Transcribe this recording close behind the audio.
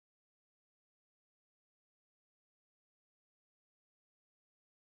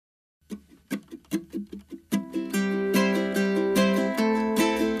Watch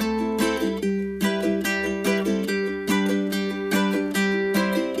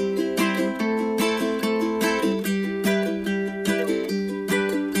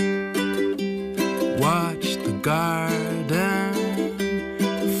the garden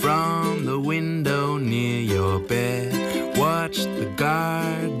from the window near your bed. Watch the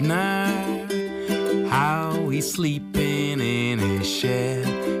gardener, how he's sleeping in his shed.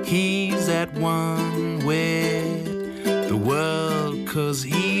 He's at one with the world 'cause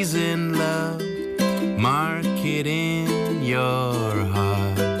he's in love. Mark it in your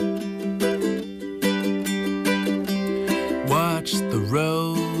heart. Watch the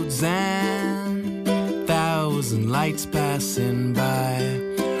roads and thousand lights passing by.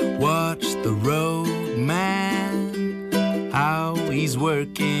 Watch the road man, how he's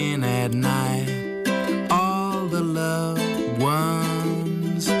working at night. All the loved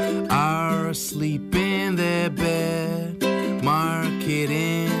ones are asleep in their bed. Mark it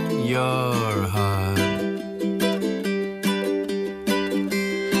in your heart.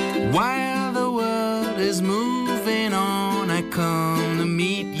 While the world is moving on, I come to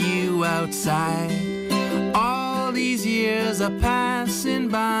meet you outside. All these years are passing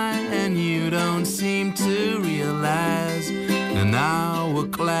by and you don't seem to realize an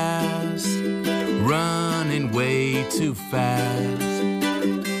hourglass running way too fast.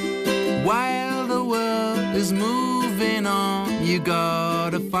 While the world is moving on, you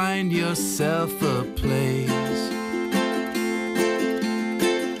gotta find yourself a place.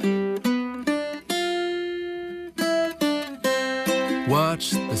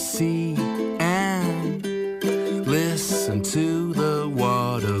 Watch the sea and listen to the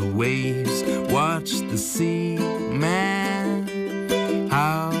water waves. Watch the sea man,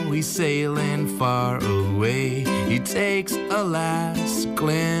 how he's sailing far away. He takes a last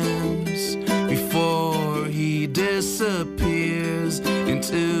glimpse before he disappears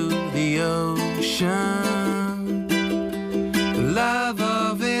into the ocean. The love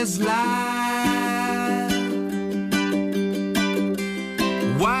of his life.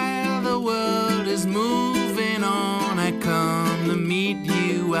 While the world is moving on, I come to meet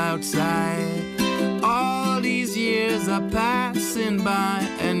you outside. All these years are passing by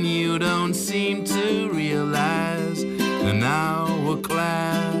and you don't seem to realize an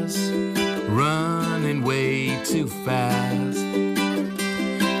hourglass running way too fast.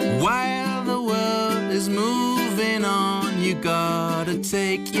 While the world is moving on, you gotta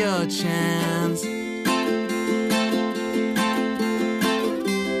take your chance.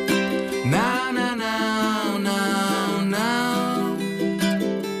 Now, now, now, now, now.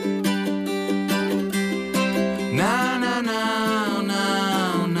 Now, now, now,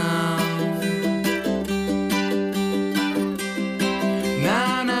 now, now.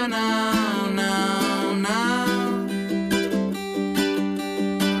 Now, now, now, now, now.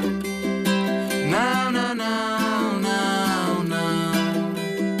 Now, now, now, now, now.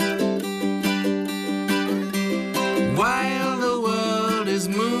 While the world is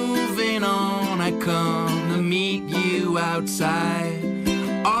moving on, I come to meet you outside.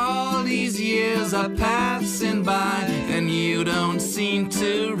 All these years are passing by and you don't seem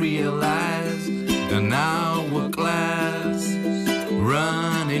to realize an hourglass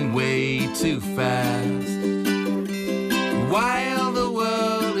running way too fast. While the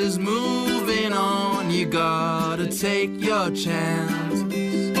world is moving on, you gotta take your chance.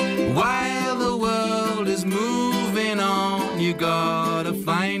 While the world is moving on, you gotta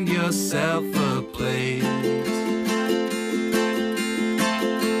find yourself a place.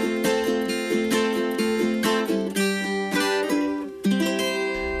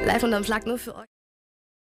 Live und unplugged nur für euch.